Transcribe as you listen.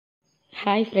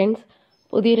Hi friends,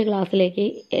 പുതിയൊരു ക്ലാസ്സിലേക്ക്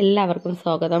എല്ലാവർക്കും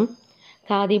സ്വാഗതം.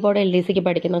 ഖാദി ബോർഡ് LDCക്ക്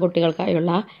പഠിക്കുന്ന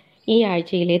കുട്ടികൾക്കായുള്ള ഈ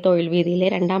ആഴ്ചയിലെ തൊഴിൽ വീതിയിലെ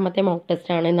രണ്ടാമത്തെ മോക്ക്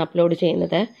ടെസ്റ്റാണ് ഇന്ന് അപ്ലോഡ്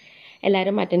ചെയ്യുന്നത്.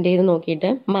 എല്ലാവരും അറ്റൻഡ് ചെയ്ത് നോക്കിയിട്ട്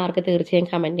മാർക്ക് തീർച്ചയായും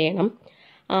കമൻറ്റ് ചെയ്യണം.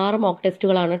 6 മോക്ക്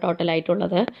ടെസ്റ്റുകളാണ്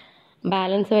ടോട്ടലായിട്ടുള്ളത്.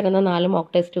 ബാലൻസ് വരുന്ന 4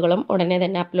 മോക്ക് ടെസ്റ്റുകളും ഉടനെ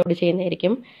തന്നെ അപ്ലോഡ്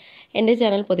ചെയ്യുന്നതായിരിക്കും. എൻ്റെ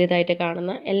ചാനൽ പുതിയതായിട്ട്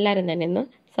കാണുന്ന എല്ലാവരും തന്നെ ഒന്ന്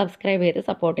സബ്സ്ക്രൈബ് ചെയ്ത്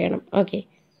സപ്പോർട്ട് ചെയ്യണം. ഓക്കെ,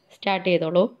 സ്റ്റാർട്ട്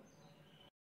ചെയ്തോളൂ.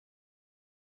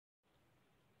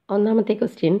 ഒന്നാമത്തെ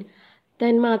ക്വസ്റ്റ്യൻ,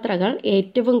 തന്മാത്രകൾ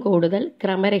ഏറ്റവും കൂടുതൽ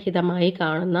ക്രമരഹിതമായി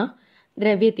കാണുന്ന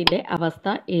ദ്രവ്യത്തിൻ്റെ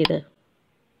അവസ്ഥ ഏത്?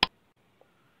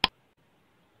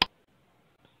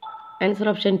 Answer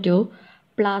option 2,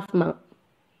 plasma.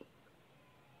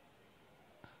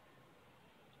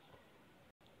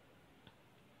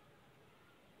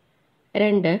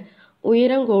 രണ്ട്,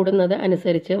 ഉയരം കൂടുന്നത്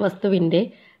അനുസരിച്ച് വസ്തുവിൻ്റെ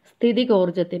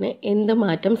സ്ഥിതികോർജത്തിന് എന്ത്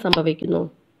മാറ്റം സംഭവിക്കുന്നു?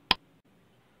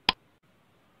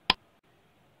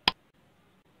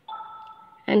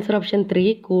 ആൻസർ ഓപ്ഷൻ 3,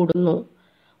 കൂടുന്നു.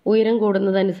 ഉയരം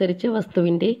കൂടുന്നതനുസരിച്ച്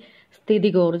വസ്തുവിൻ്റെ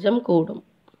സ്ഥിതികോർജം കൂടും.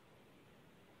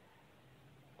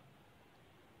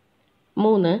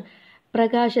 3,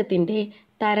 പ്രകാശത്തിൻ്റെ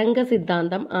തരംഗ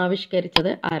സിദ്ധാന്തം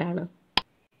ആവിഷ്കരിച്ചത് ആരാണ്?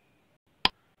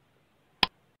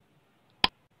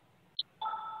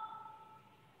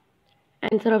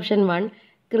 Answer option 1,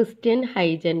 Christian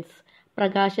Huygens.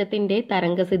 പ്രകാശത്തിൻ്റെ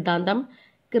തരംഗ സിദ്ധാന്തം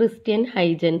ക്രിസ്റ്റ്യൻ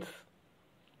ഹൈജൻസ്.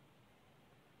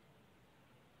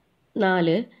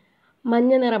 4,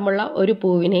 മഞ്ഞ നിറമുള്ള ഒരു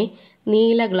പൂവിനെ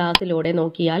നീല ഗ്ലാസിലൂടെ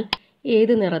നോക്കിയാൽ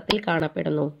ഏത് നിറത്തിൽ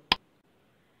കാണപ്പെടുന്നു?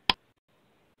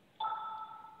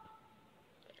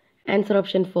 ആൻസർ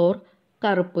ഓപ്ഷൻ 4,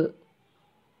 കറുപ്പ്.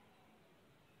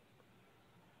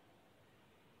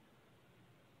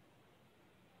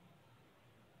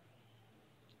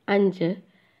 5,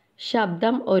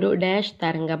 ശബ്ദം ഒരു ഡാഷ്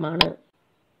തരംഗമാണ്.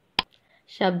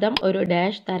 ശബ്ദം ഒരു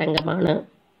ഡാഷ് തരംഗമാണ്.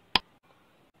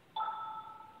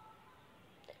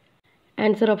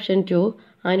 Answer option 2,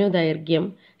 അനുദൈർഘ്യം.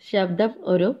 ശബ്ദം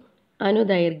ഒരു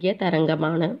അനുദൈർഘ്യ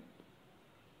തരംഗമാണ്.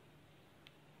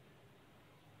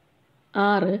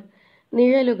 6,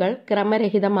 നിഴലുകൾ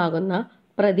ക്രമരഹിതമാകുന്ന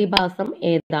പ്രതിഭാസം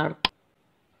ഏതാണ്?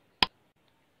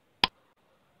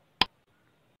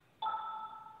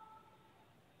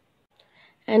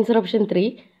 Answer option 3,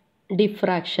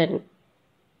 diffraction.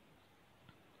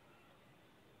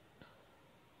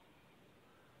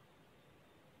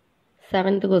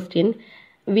 7th question,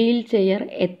 wheel chair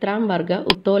എത്രാം വർഗ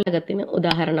ഉത്തോലകത്തിന്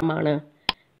ഉദാഹരണമാണ്?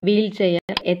 വീൽ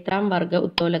ചെയർ എത്രാം വർഗ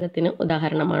ഉത്തോലകത്തിന്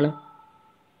ഉദാഹരണമാണ്?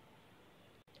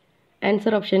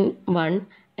 ആൻസർ ഓപ്ഷൻ 1,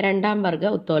 രണ്ടാം വർഗ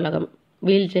ഉത്തോലകം.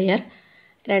 വീൽ ചെയർ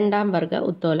രണ്ടാം വർഗ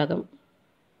ഉത്തോലകം.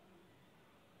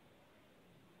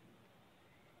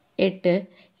 8,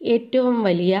 ഏറ്റവും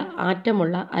വലിയ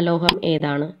ആറ്റമുള്ള അലോഹം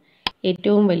ഏതാണ്?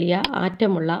 ഏറ്റവും വലിയ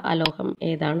ആറ്റമുള്ള അലോഹം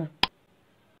ഏതാണ്?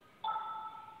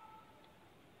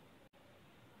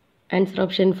 Answer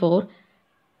option 4,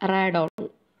 radon.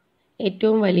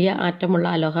 ഏറ്റവും വലിയ ആറ്റമുള്ള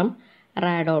അലോഹം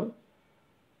റാഡോൺ.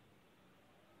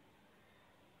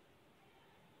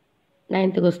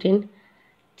 9th ക്വസ്റ്റ്യൻ,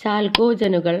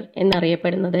 ചാൽക്കോജനുകൾ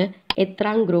എന്നറിയപ്പെടുന്നത്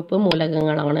എത്രാം ഗ്രൂപ്പ്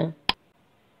മൂലകങ്ങളാണ്?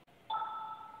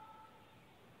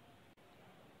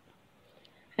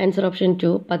 Answer option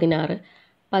 2, 16.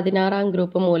 16ാം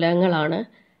ഗ്രൂപ്പ് മൂലകങ്ങളാണ്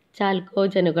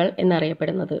ചാൽക്കോജനുകൾ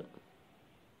എന്നറിയപ്പെടുന്നത്.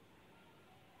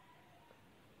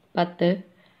 10,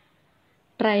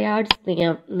 ട്രയാഡ്സ്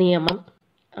നിയമം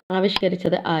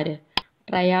ആവിഷ്കരിച്ചത് ആര്?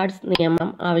 ട്രയാഡ്സ് നിയമം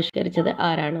ആവിഷ്കരിച്ചത്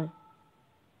ആരാണ്?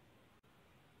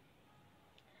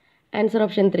 Answer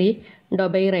option 3,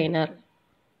 ഡൊബൈറൈനർ.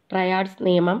 ട്രയാഡ്സ്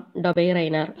നിയമം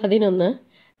ഡൊബൈറൈനർ. 11,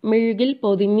 മെഴുകിൽ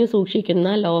പൊതിഞ്ഞു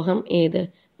സൂക്ഷിക്കുന്ന ലോഹം ഏത്?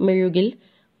 മെഴുകിൽ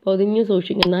പൊതിഞ്ഞു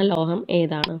സൂക്ഷിക്കുന്ന ലോഹം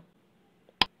ഏതാണ്?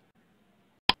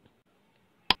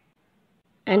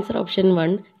 Answer option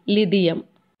 1, lithium.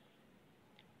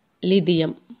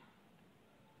 ലിഥിയം.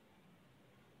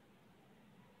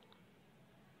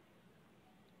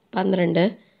 12,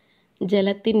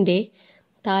 ജലത്തിൻ്റെ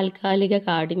താൽക്കാലിക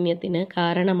കാഠിന്യത്തിന്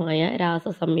കാരണമായ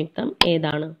രാസസംയുക്തം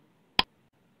ഏതാണ്?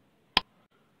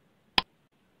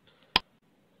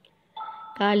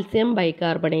 Calcium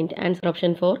bicarbonate. Answer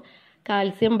option 4,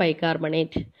 calcium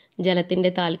bicarbonate.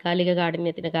 ജലത്തിൻ്റെ താൽക്കാലിക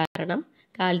കാഠിന്യത്തിന് കാരണം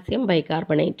കാൽസ്യം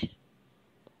ബൈകാർബണേറ്റ്.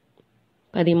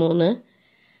 13,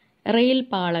 റെയിൽ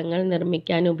പാളങ്ങൾ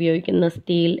നിർമ്മിക്കാൻ ഉപയോഗിക്കുന്ന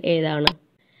സ്റ്റീൽ ഏതാണ്?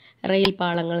 റെയിൽ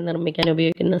പാളങ്ങൾ നിർമ്മിക്കാൻ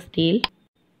ഉപയോഗിക്കുന്ന steel.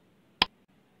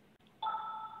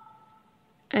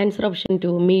 Answer option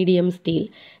 2, medium steel.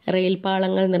 Rail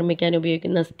പാളങ്ങൾ നിർമ്മിക്കാൻ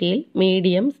ഉപയോഗിക്കുന്ന സ്റ്റീൽ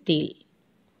മീഡിയം സ്റ്റീൽ.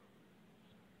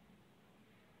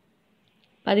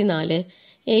 14,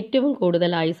 ഏറ്റവും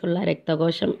കൂടുതൽ ആയുസ്സുള്ള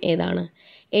രക്തകോശം ഏതാണ്?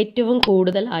 ഏറ്റവും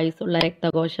കൂടുതൽ ആയുസ്സുള്ള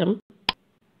രക്തകോശം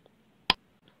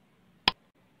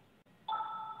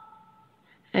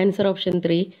ആൻസർ ഓപ്ഷൻ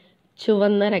 3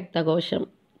 ചുവന്ന രക്തകോശം.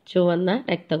 ചുവന്ന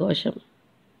രക്തകോശം.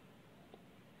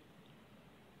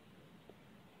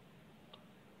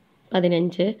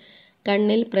 15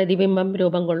 കണ്ണിൽ പ്രതിബിംബം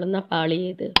രൂപം കൊള്ളുന്ന പാളി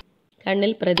ഏത്?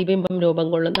 കണ്ണിൽ പ്രതിബിംബം രൂപം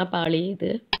കൊള്ളുന്ന പാളി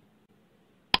ഏത്?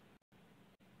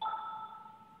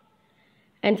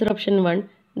 Answer option 1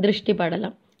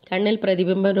 ദൃഷ്ടിപടലം. കണ്ണിൽ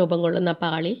പ്രതിബിംബം രൂപം കൊള്ളുന്ന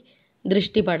പാളി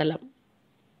ദൃഷ്ടിപടലം.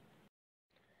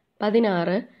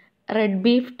 16 റെഡ്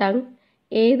ബീഫ് ടങ്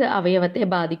ഏത് അവയവത്തെ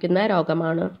ബാധിക്കുന്ന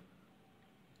രോഗമാണ്?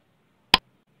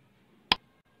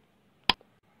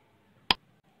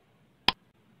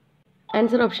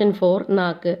 ആൻസർ ഓപ്ഷൻ 4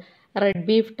 നാക്ക്. റെഡ്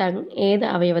ബീഫ് ടങ് ഏത്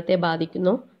അവയവത്തെ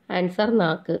ബാധിക്കുന്നു? ആൻസർ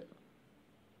നാക്ക്.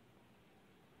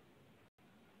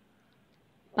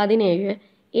 17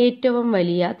 ഏറ്റവും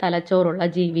വലിയ തലച്ചോറുള്ള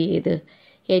ജീവി ഏത്?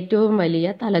 ഏറ്റവും വലിയ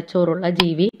തലച്ചോറുള്ള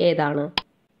ജീവി ഏതാണ്?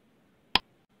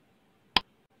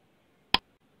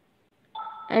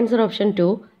 ആൻസർ ഓപ്ഷൻ 2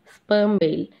 സ്പേം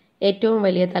വെയിൽ. ഏറ്റവും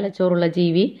വലിയ തലച്ചോറുള്ള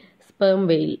ജീവി സ്പേം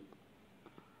വെയിൽ.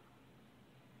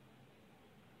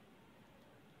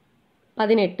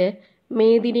 18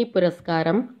 മേദിനി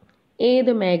പുരസ്കാരം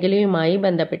ഏത് മേഖലയുമായി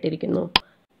ബന്ധപ്പെട്ടിരിക്കുന്നു?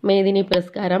 മേദിനി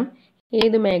പുരസ്കാരം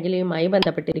ഏത് മേഖലയുമായി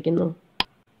ബന്ധപ്പെട്ടിരിക്കുന്നു?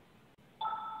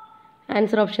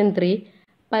 ആൻസർ ഓപ്ഷൻ 3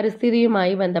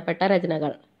 പരിസ്ഥിതിയുമായി ബന്ധപ്പെട്ട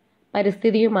രചനകൾ.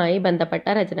 പരിസ്ഥിതിയുമായി ബന്ധപ്പെട്ട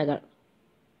രചനകൾ.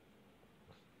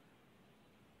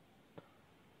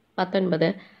 19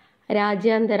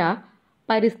 രാജ്യാന്തര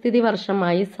പരിസ്ഥിതി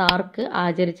വർഷമായി സാർക്ക്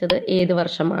ആചരിച്ചത് ഏത്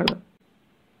വർഷമാണ്?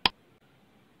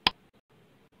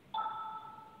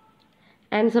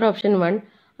 Answer option 1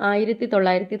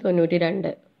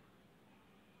 1992.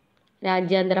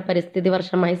 രാജ്യാന്തര പരിസ്ഥിതി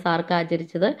വർഷമായി സാർക്ക്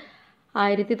ആചരിച്ചത്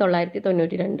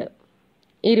 1992.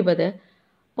 20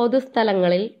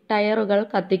 പൊതുസ്ഥലങ്ങളിൽ ടയറുകൾ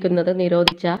കത്തിക്കുന്നത്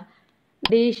നിരോധിച്ച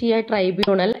ദേശീയ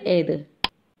ട്രൈബ്യൂണൽ ഏത്?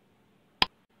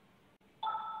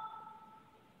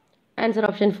 Answer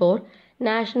option 4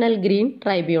 national green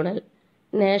tribunal.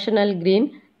 National green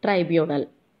tribunal.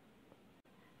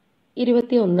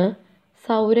 21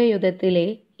 സൗരയൂഥത്തിലെ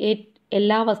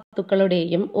എല്ലാ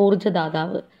വസ്തുക്കളുടെയും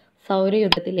ഊർജ്ജദാതാവ്.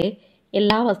 സൗരയൂഥത്തിലെ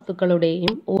എല്ലാ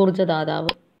വസ്തുക്കളുടെയും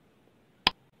ഊർജ്ജദാതാവ്.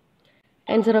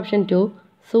 ആൻസർ ഓപ്ഷൻ 2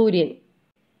 സൂര്യൻ.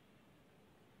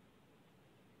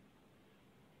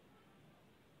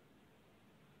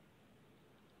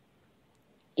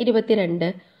 22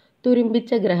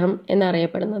 തുരുമ്പിച്ച ഗ്രഹം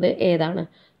എന്നറിയപ്പെടുന്നത് ഏതാണ്?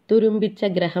 തുരുമ്പിച്ച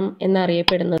ഗ്രഹം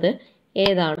എന്നറിയപ്പെടുന്നത്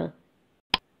ഏതാണ്?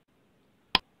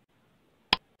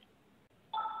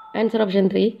 ആൻസർ ഓപ്ഷൻ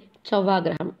 3 ചൊവ്വ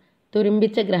ഗ്രഹം.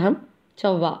 തുരുമ്പിച്ച ഗ്രഹം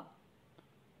ചൊവ്വ.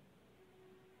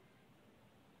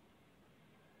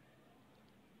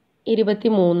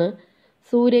 23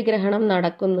 സൂര്യഗ്രഹണം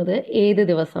നടക്കുന്നത് ഏത്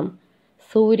ദിവസം?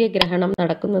 സൂര്യഗ്രഹണം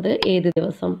നടക്കുന്നത് ഏത്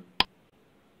ദിവസം?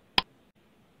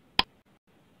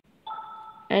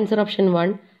 Answer option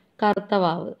 1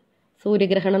 കറുത്തവാവ്.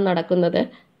 സൂര്യഗ്രഹണം നടക്കുന്നത്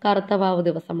കറുത്തവാവ്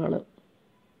ദിവസമാണ്.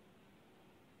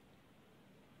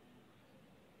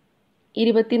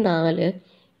 24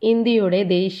 ഇന്ത്യയുടെ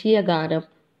ദേശീയ ഗാനം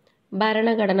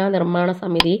ഭരണഘടനാ നിർമ്മാണ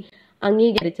സമിതി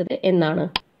അംഗീകരിച്ചത് എന്നാണ്?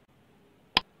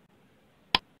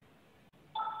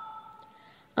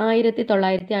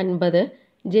 1950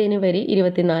 ജനുവരി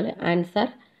 24. ആൻസർ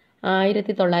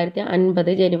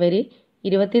 1950 ജനുവരി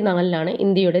 24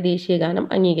 ഇന്ത്യയുടെ ദേശീയ ഗാനം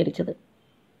അംഗീകരിച്ചത്.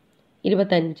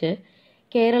 25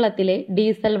 കേരളത്തിലെ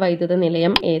ഡീസൽ വൈദ്യുത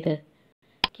നിലയം ഏത്?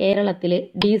 കേരളത്തിലെ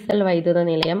ഡീസൽ വൈദ്യുത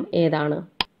നിലയം ഏതാണ്?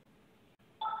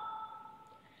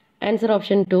 Answer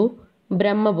option 2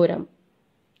 Brahmapuram.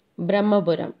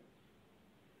 Brahmapuram.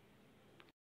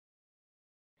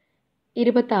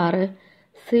 26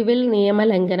 civil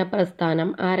നിയമലംഘന പ്രസ്ഥാനം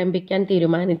ആരംഭിക്കാൻ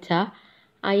തീരുമാനിച്ച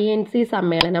INC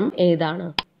സമ്മേളനം ഏതാണ്?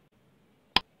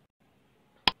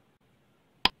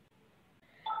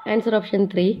 ആൻസർ ഓപ്ഷൻ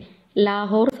 3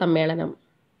 ലാഹോർ സമ്മേളനം.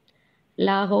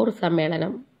 ലാഹോർ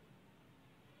സമ്മേളനം.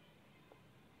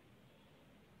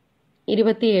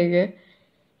 27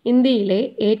 ഇന്ത്യയിലെ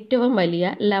ഏറ്റവും വലിയ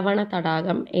ലവണ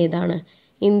തടാകം ഏതാണ്?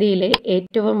 ഇന്ത്യയിലെ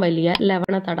ഏറ്റവും വലിയ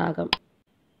ലവണ തടാകം.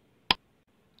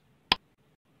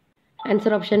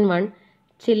 ആൻസർ ഓപ്ഷൻ 1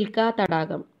 ചിൽക്ക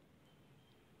തടാകം.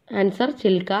 ആൻസർ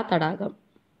ചിൽക്ക തടാകം.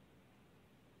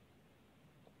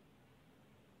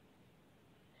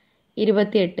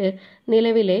 28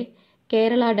 നിലവിലെ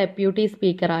കേരള ഡെപ്യൂട്ടി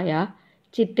സ്പീക്കറായ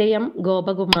ചിറ്റയം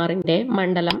ഗോപകുമാറിന്റെ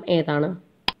മണ്ഡലം ഏതാണ്?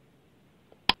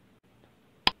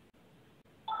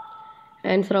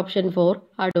 Answer option 4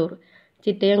 Adoor.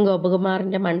 ചിറ്റയം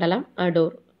ഗോപകുമാറിന്റെ മണ്ഡലം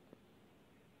അടൂർ.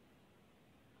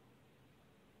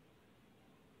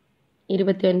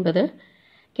 29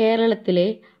 കേരളത്തിലെ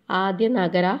ആദ്യ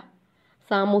നഗര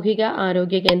സാമൂഹിക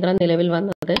ആരോഗ്യ കേന്ദ്രം നിലവിൽ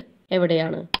വന്നത്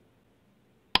എവിടെയാണ്?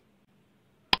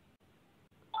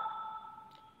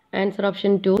 Answer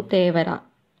option 2 Thevara.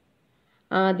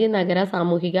 ആദ്യ നഗര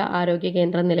സാമൂഹിക ആരോഗ്യ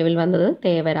കേന്ദ്രം നിലവിൽ വന്നത്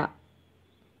തേവര.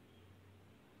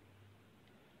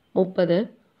 30.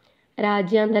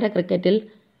 രാജ്യാന്തര ക്രിക്കറ്റിൽ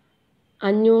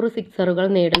 500 സിക്സറുകൾ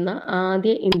നേടുന്ന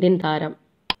ആദ്യ ഇന്ത്യൻ താരം.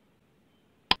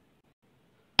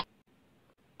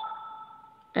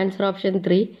 Answer option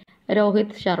 3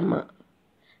 Rohit Sharma.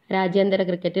 രാജ്യാന്തര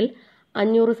ക്രിക്കറ്റിൽ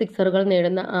 500 സിക്സറുകൾ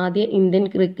നേടുന്ന ആദ്യ ഇന്ത്യൻ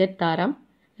ക്രിക്കറ്റ് താരം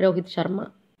രോഹിത് ശർമ്മ.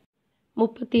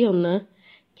 31.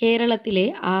 കേരളത്തിലെ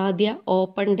ആദ്യ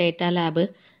ഓപ്പൺ ഡേറ്റ ലാബ്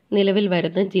നിലവിൽ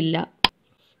വരുന്ന ജില്ല.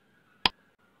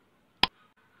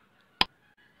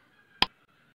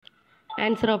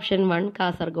 Answer option 1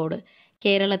 Kasaragod.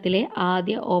 കേരളത്തിലെ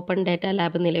ആദ്യ ഓപ്പൺ ഡേറ്റ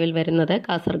ലാബ് നിലവിൽ വരുന്നത്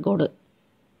കാസർഗോഡ്.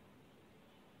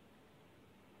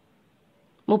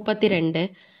 32.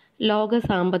 ലോക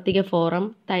സാമ്പത്തിക ഫോറം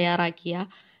തയ്യാറാക്കിയ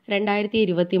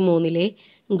 2023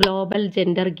 ഗ്ലോബൽ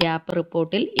ജെൻഡർ ഗ്യാപ്പ്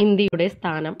റിപ്പോർട്ടിൽ ഇന്ത്യയുടെ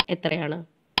സ്ഥാനം എത്രയാണ്?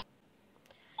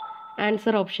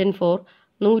 Answer option 4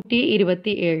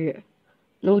 127.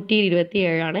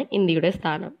 127 ഇന്ത്യയുടെ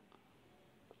സ്ഥാനം.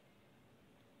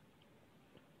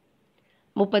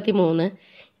 33.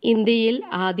 ഇന്ത്യയിൽ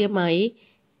ആദ്യമായി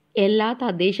എല്ലാ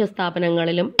തദ്ദേശ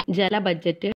സ്ഥാപനങ്ങളിലും ജല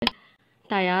ബഡ്ജറ്റ്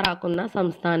തയ്യാറാക്കുന്ന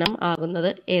സംസ്ഥാനം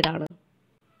ആകുന്നത് ഏതാണ്?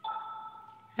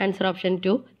 Answer option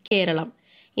 2 Keralam.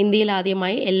 ഇന്ത്യയിൽ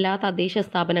ആദ്യമായി എല്ലാ തദ്ദേശ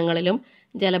സ്ഥാപനങ്ങളിലും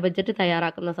ജല ബഡ്ജറ്റ്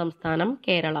തയ്യാറാക്കുന്ന സംസ്ഥാനം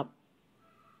കേരളം.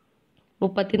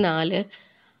 34.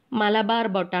 മലബാർ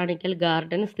ബൊട്ടാണിക്കൽ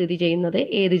ഗാർഡൻ സ്ഥിതി ചെയ്യുന്നത്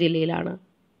ഏത് ജില്ലയിലാണ്?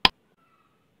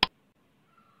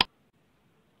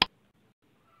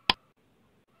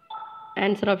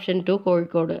 Answer option 2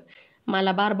 Kozhikode.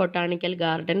 Malabar botanical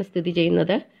garden സ്ഥിതി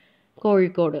ചെയ്യുന്നത്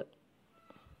കോഴിക്കോട്.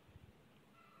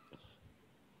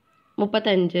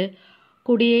 35.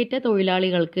 കുടിയേറ്റ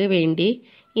തൊഴിലാളികൾക്ക് വേണ്ടി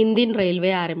ഇന്ത്യൻ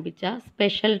റെയിൽവേ ആരംഭിച്ച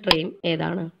സ്പെഷ്യൽ ട്രെയിൻ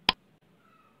ഏതാണ്?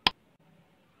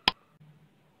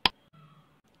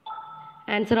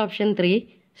 Answer option 3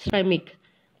 Shramik.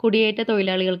 കുടിയേറ്റ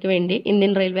തൊഴിലാളികൾക്ക് വേണ്ടി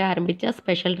ഇന്ത്യൻ റെയിൽവേ ആരംഭിച്ച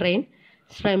സ്പെഷ്യൽ ട്രെയിൻ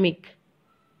ശ്രമിക്.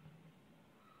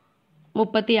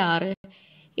 36.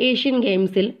 ഏഷ്യൻ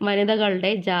ഗെയിംസിൽ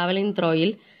വനിതകളുടെ ജാവലിൻ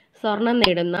ത്രോയിൽ സ്വർണം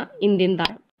നേടുന്ന ഇന്ത്യൻ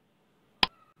താരം.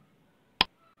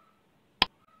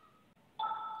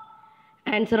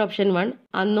 ആൻസർ ഓപ്ഷൻ 1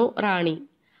 അന്നു റാണി.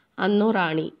 അന്നു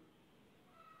റാണി.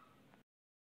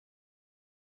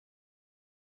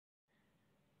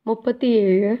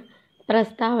 37.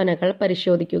 പ്രസ്താവനകൾ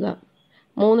പരിശോധിക്കുക.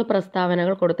 3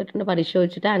 പ്രസ്താവനകൾ കൊടുത്തിട്ടുണ്ട്,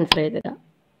 പരിശോധിച്ചിട്ട് ആൻസർ എഴുതുക.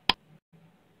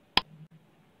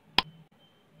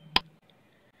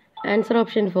 ആൻസർ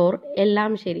ഓപ്ഷൻ 4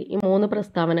 എല്ലാം ശരി. ഈ 3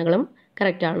 പ്രസ്താവനകളും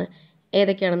കറക്റ്റാണ്.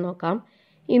 ഏതൊക്കെയാണെന്ന് നോക്കാം.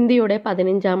 ഇന്ത്യയുടെ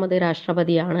 15ാമത്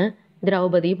രാഷ്ട്രപതിയാണ്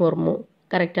ദ്രൗപദി മുർമു.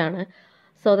 കറക്റ്റാണ്.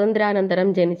 സ്വാതന്ത്ര്യാനന്തരം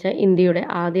ജനിച്ച ഇന്ത്യയുടെ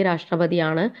ആദ്യ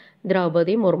രാഷ്ട്രപതിയാണ്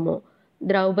ദ്രൗപദി മുർമു.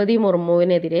 ദ്രൗപദി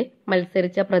മുർമുവിനെതിരെ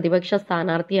മത്സരിച്ച പ്രതിപക്ഷ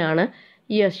സ്ഥാനാർത്ഥിയാണ്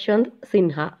യശ്വന്ത്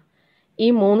സിൻഹ. ഈ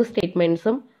 3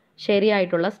 സ്റ്റേറ്റ്മെന്റ്സും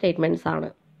ശരിയായിട്ടുള്ള സ്റ്റേറ്റ്മെന്റ്സ് ആണ്.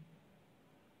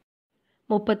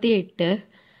 38.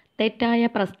 തെറ്റായ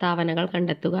പ്രസ്താവനകൾ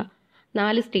കണ്ടെത്തുക.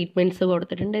 4 സ്റ്റേറ്റ്മെന്റ്സ്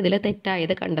കൊടുത്തിട്ടുണ്ട്, ഇതിൽ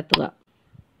തെറ്റായത് കണ്ടെത്തുക.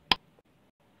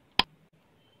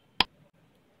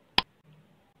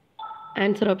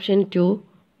 ആൻസർ ഓപ്ഷൻ 2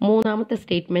 മൂന്നാമത്തെ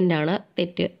സ്റ്റേറ്റ്മെന്റ് ആണ്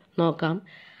തെറ്റ്. നോക്കാം.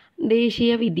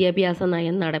 ദേശീയ വിദ്യാഭ്യാസ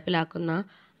നയം നടപ്പിലാക്കുന്ന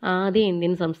ആദ്യ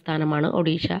ഇന്ത്യൻ സംസ്ഥാനമാണ്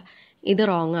ഒഡീഷ. ഇത്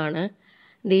റോങ് ആണ്.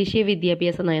 ദേശീയ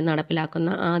വിദ്യാഭ്യാസ നയം നടപ്പിലാക്കുന്ന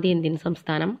ആദ്യ ഇന്ത്യൻ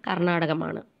സംസ്ഥാനം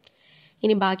കർണാടകമാണ്.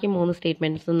 ഇനി ബാക്കി 3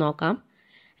 സ്റ്റേറ്റ്മെന്റ്സും നോക്കാം.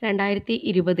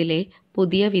 2020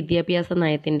 പുതിയ വിദ്യാഭ്യാസ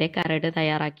നയത്തിൻ്റെ കരട്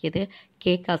തയ്യാറാക്കിയത്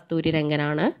കെ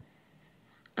കസ്തൂരിരംഗനാണ്.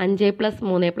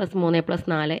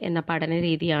 5+3+3+4 എന്ന പഠന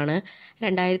രീതിയാണ്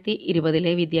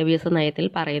 2020 വിദ്യാഭ്യാസ നയത്തിൽ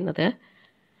പറയുന്നത്.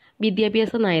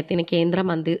 വിദ്യാഭ്യാസ നയത്തിന് കേന്ദ്ര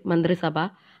മന്ത്രിസഭ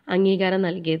അംഗീകാരം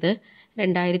നൽകിയത്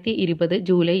 2020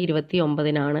 ജൂലൈ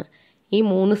 29 ഈ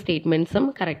 3 സ്റ്റേറ്റ്മെന്റ്സും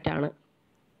കറക്റ്റാണ്.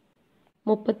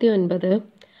 39.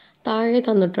 താഴെ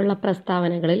തന്നിട്ടുള്ള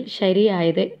പ്രസ്താവനകളിൽ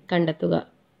ശരിയായത് കണ്ടെത്തുക.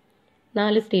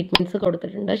 4 സ്റ്റേറ്റ്മെന്റ്സ്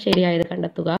കൊടുത്തിട്ടുണ്ട്, ശരിയായത്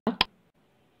കണ്ടെത്തുക.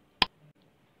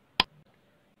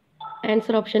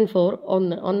 ആൻസർ ഓപ്ഷൻ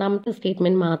 4 ഒന്നാമത്തെ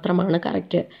സ്റ്റേറ്റ്മെന്റ് മാത്രമാണ്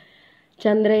correct.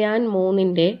 Chandrayaan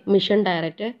 3ന്റെ mission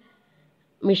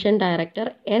director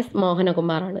S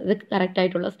മോഹനകുമാറാണ്. ഇത്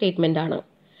കറക്റ്റായിട്ടുള്ള സ്റ്റേറ്റ്മെന്റ് ആണ്.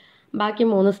 ബാക്കി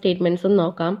 3 സ്റ്റേറ്റ്മെന്റ്സും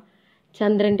നോക്കാം.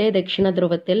 ചന്ദ്രന്റെ ദക്ഷിണ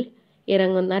ധ്രുവത്തിൽ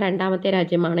ഇറങ്ങുന്ന 2ാമത്തെ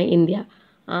രാജ്യമാണ് ഇന്ത്യ.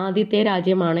 ആദ്യത്തെ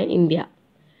രാജ്യമാണ് ഇന്ത്യ.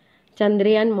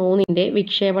 ചന്ദ്രയാൻ 3ന്റെ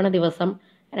വിക്ഷേപണ ദിവസം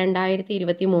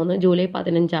 2023 ജൂലൈ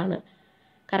 15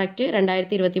 കറക്റ്റ്.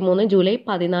 2023 ജൂലൈ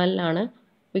 14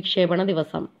 വിക്ഷേപണ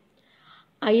ദിവസം.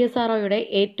 ISROയുടെ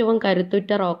ഏറ്റവും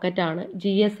കരുത്തുറ്റ റോക്കറ്റാണ്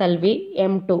GSLV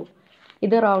M2.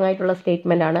 ഇത് റോങ് ആയിട്ടുള്ള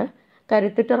സ്റ്റേറ്റ്മെന്റ് ആണ്.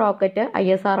 കരുത്തുറ്റ റോക്കറ്റ്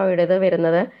ISROയുടേത്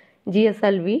വരുന്നത്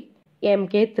GSLV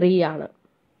MK3 ആണ്.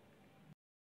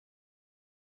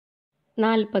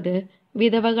 40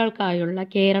 വിധവകൾക്കായുള്ള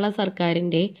കേരള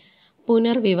സർക്കാരിൻ്റെ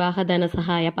പുനർവിവാഹ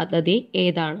ധനസഹായ പദ്ധതി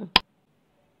ഏതാണ്?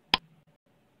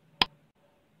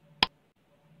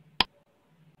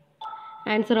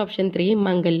 ആൻസർ ഓപ്ഷൻ 3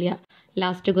 മംഗല്യ.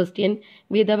 ലാസ്റ്റ് ക്വസ്റ്റ്യൻ,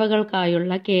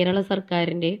 വിധവകൾക്കായുള്ള കേരള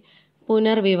സർക്കാരിൻ്റെ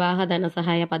പുനർവിവാഹ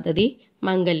ധനസഹായ പദ്ധതി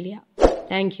മംഗല്യ.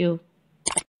 Thank you.